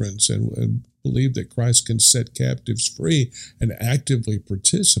deliverance and believe that Christ can set captives free and actively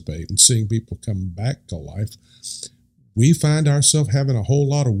participate in seeing people come back to life, we find ourselves having a whole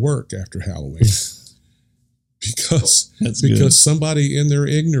lot of work after Halloween because somebody in their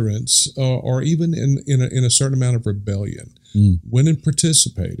ignorance or even in a certain amount of rebellion went and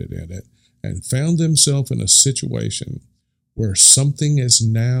participated in it and found themselves in a situation where something is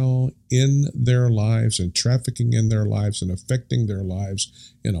now in their lives and trafficking in their lives and affecting their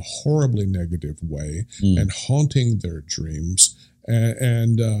lives in a horribly negative way and haunting their dreams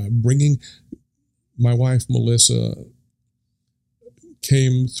and bringing. My wife, Melissa,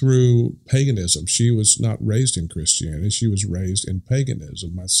 came through paganism. She was not raised in Christianity. She was raised in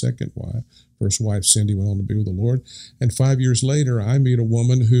paganism. My second wife, first wife, Cindy, went on to be with the Lord. And 5 years later, I meet a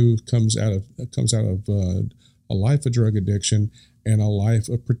woman who comes out of a life of drug addiction and a life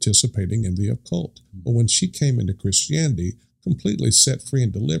of participating in the occult. But when she came into Christianity, completely set free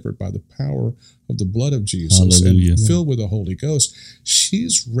and delivered by the power of the blood of Jesus Hallelujah. and filled with the Holy Ghost,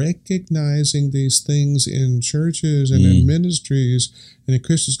 she's recognizing these things in churches and in ministries, and the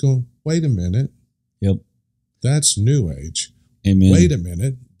Christians going, wait a minute, Yep. that's New Age. Amen. Wait a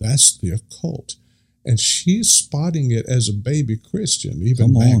minute, that's the occult. And she's spotting it as a baby Christian,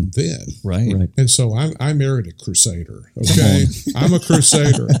 even back then. Right. Right. And so I married a crusader, okay? I'm a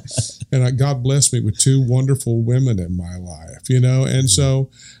crusader. And God blessed me with 2 wonderful women in my life, And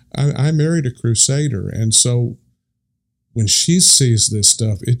so I married a crusader. And so when she sees this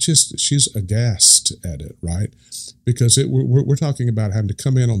stuff, she's aghast at it, right? Because we're talking about having to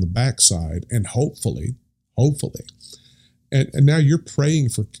come in on the backside and hopefully, and now you're praying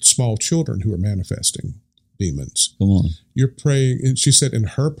for small children who are manifesting demons. Come on. You're praying, and she said in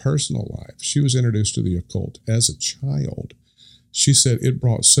her personal life, she was introduced to the occult as a child. She said it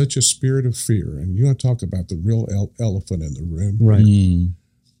brought such a spirit of fear. And you want to talk about the real elephant in the room? Right.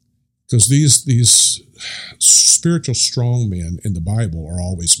 Because these spiritual strong men in the Bible are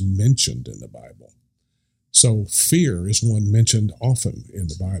always mentioned in the Bible. So fear is one mentioned often in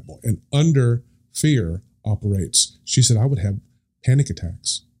the Bible. And under fear operates. She said, I would have panic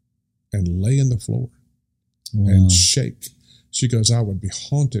attacks and lay in the floor and shake. She goes, I would be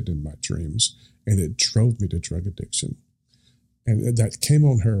haunted in my dreams, and it drove me to drug addiction. And that came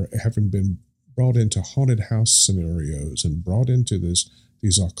on her having been brought into haunted house scenarios and brought into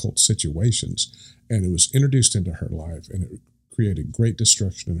these occult situations. And it was introduced into her life, and it created great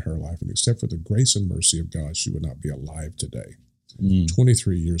destruction in her life. And except for the grace and mercy of God, she would not be alive today.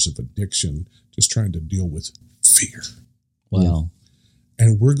 23 years of addiction, just trying to deal with fear. Wow.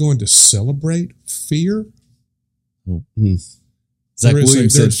 And we're going to celebrate fear? Zach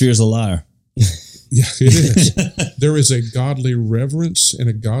Williams said fear's a liar. Yeah, it is. There is a godly reverence and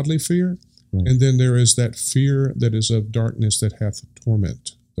a godly fear. Right. And then there is that fear that is of darkness that hath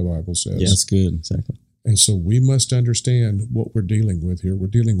torment, the Bible says. Yeah, that's good. Exactly. And so we must understand what we're dealing with here. We're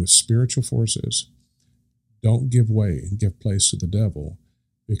dealing with spiritual forces. Don't give way and give place to the devil,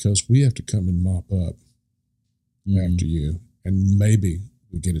 because we have to come and mop up after you. And maybe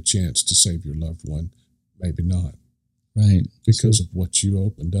we get a chance to save your loved one. Maybe not. Right. Because of what you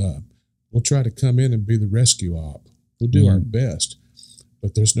opened up. We'll try to come in and be the rescue op. We'll do our best.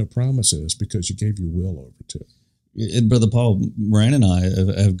 But there's no promises because you gave your will over to it. And Brother Paul, Moran and I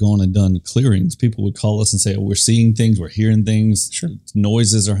have gone and done clearings. People would call us and say, we're seeing things, we're hearing things,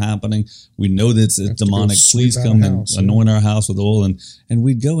 noises are happening. We know that it's demonic. Please come and anoint our house with oil. And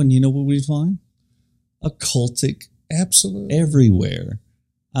we'd go, and you know what we'd find? Occultic. Absolutely. Everywhere.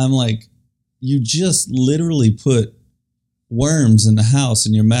 I'm like, you just literally put worms in the house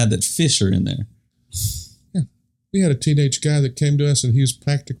and you're mad that fish are in there. Yeah. We had a teenage guy that came to us, and he was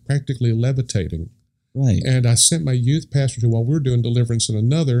practically levitating. Right. And I sent my youth pastor to, while we were doing deliverance in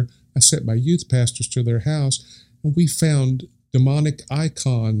another, I sent my youth pastors to their house, and we found demonic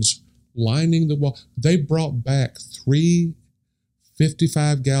icons lining the wall. They brought back 3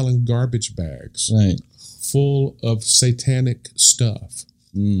 55-gallon garbage bags full of satanic stuff.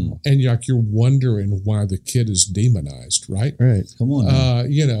 And you're wondering why the kid is demonized, right? Right. Come on.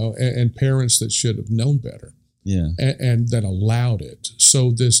 And parents that should have known better. Yeah. And that allowed it.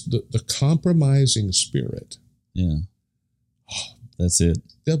 So the compromising spirit. Yeah. That's it.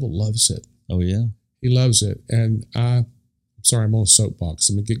 The devil loves it. Oh, yeah. He loves it. And I'm sorry, I'm on a soapbox.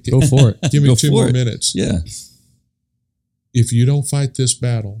 I'm gonna go for it. Give me 2 more minutes. Yeah. If you don't fight this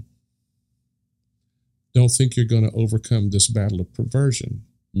battle, don't think you're going to overcome this battle of perversion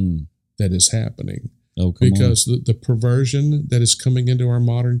that is happening. Oh, because the perversion that is coming into our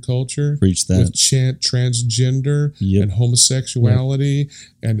modern culture, preach that, with transgender and homosexuality,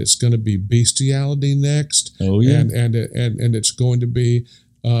 and it's going to be bestiality next. Oh yeah, and it's going to be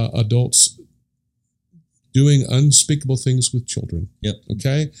adults doing unspeakable things with children. Yep.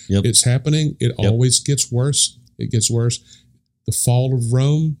 Okay. Yep. It's happening. It always gets worse. It gets worse. The fall of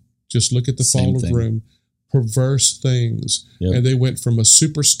Rome. Just look at the fall of Rome. Perverse things, and they went from a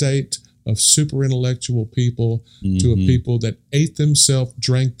super state of super intellectual people to a people that ate themselves,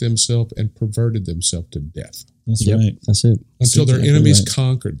 drank themselves, and perverted themselves to death. That's right. That's it. Until their enemies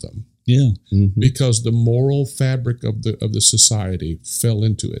conquered them. Yeah. Because the moral fabric of the society fell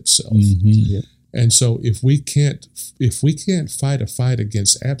into itself. And so if we can't fight a fight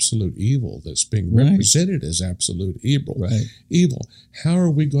against absolute evil that's being represented as absolute evil, how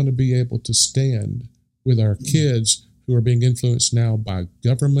are we going to be able to stand with our kids who are being influenced now by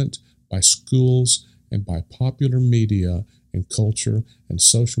government, by schools, and by popular media and culture and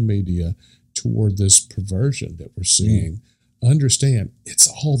social media toward this perversion that we're seeing? Understand, it's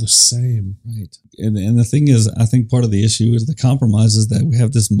all the same. Right. And the thing is, I think part of the issue is the compromise is that we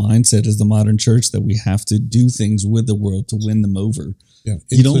have this mindset as the modern church that we have to do things with the world to win them over. Yeah,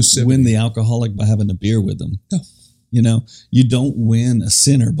 you don't win the alcoholic by having a beer with them. No. You don't win a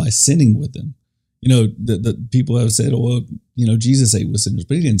sinner by sinning with them. The people have said, Jesus ate with sinners,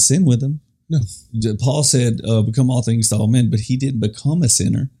 but he didn't sin with them. No. Paul said, become all things to all men, but he didn't become a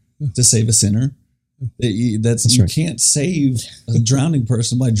sinner to save a sinner. You can't save a drowning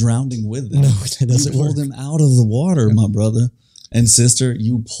person by drowning with them. No, that doesn't work. You pull them out of the water, my brother and sister.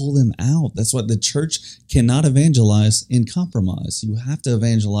 You pull them out. That's what the church cannot evangelize in compromise. You have to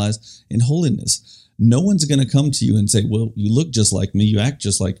evangelize in holiness. No one's going to come to you and say, well, you look just like me. You act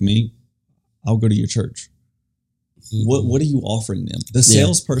just like me. I'll go to your church. What are you offering them? The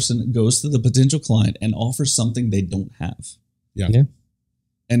salesperson goes to the potential client and offers something they don't have. Yeah.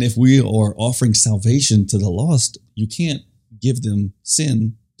 And if we are offering salvation to the lost, you can't give them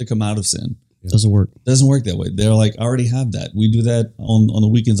sin to come out of sin. Doesn't work. Doesn't work that way. They're like, I already have that. We do that on the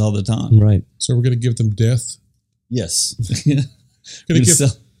weekends all the time. Right. So we're going to give them death? Yes.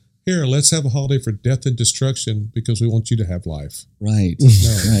 here, let's have a holiday for death and destruction because we want you to have life. Right.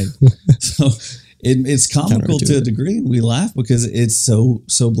 No. Right. So it's comical to a degree, and we laugh because it's so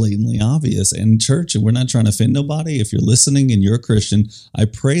blatantly obvious. And church, and we're not trying to offend nobody. If you're listening and you're a Christian, I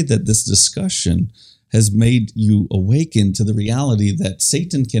pray that this discussion has made you awaken to the reality that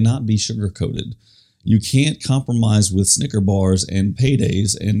Satan cannot be sugarcoated. You can't compromise with Snicker bars and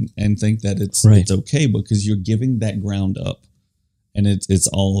paydays and think that it's okay, because you're giving that ground up, and it's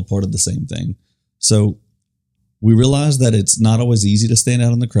all a part of the same thing. So we realize that it's not always easy to stand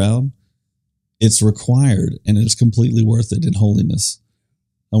out in the crowd. It's required, and it's completely worth it in holiness.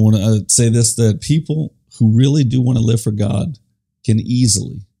 I want to say this, that people who really do want to live for God can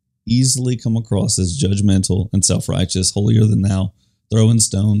easily come across as judgmental and self-righteous, holier than thou, throwing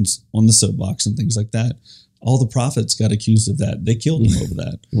stones on the soapbox and things like that. All the prophets got accused of that. They killed them over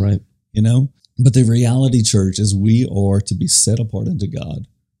that. Right. You know? But the reality, church, is we are to be set apart unto God.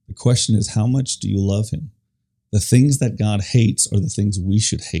 The question is, how much do you love him? The things that God hates are the things we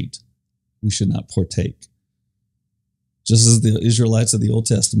should hate. We should not partake. Just as the Israelites of the Old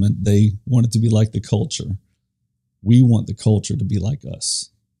Testament, they wanted to be like the culture. We want the culture to be like us.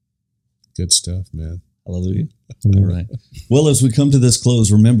 Good stuff, man. Hallelujah. All right. Well, as we come to this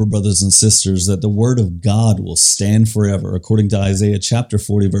close, remember, brothers and sisters, that the word of God will stand forever, according to Isaiah chapter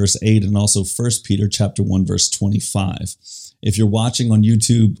 40, verse 8, and also 1 Peter chapter 1, verse 25. If you're watching on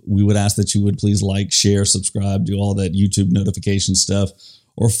YouTube, we would ask that you would please like, share, subscribe, do all that YouTube notification stuff,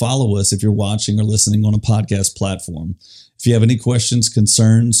 or follow us if you're watching or listening on a podcast platform. If you have any questions,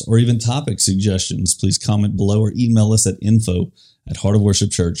 concerns, or even topic suggestions, please comment below or email us at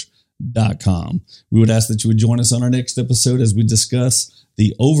info@heartofworshipchurch.com. We would ask that you would join us on our next episode as we discuss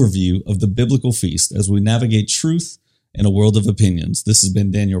the overview of the biblical feast as we navigate truth in a world of opinions. This has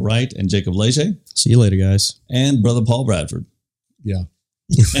been Daniel Wright and Jacob Leger. See you later, guys. And Brother Paul Bradford. Yeah.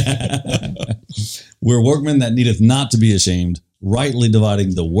 We're workmen that needeth not to be ashamed, rightly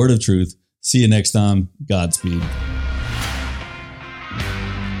dividing the word of truth. See you next time. Godspeed.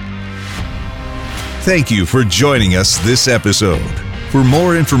 Thank you for joining us this episode. For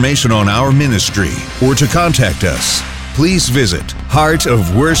more information on our ministry or to contact us, please visit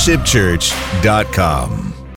heartofworshipchurch.com.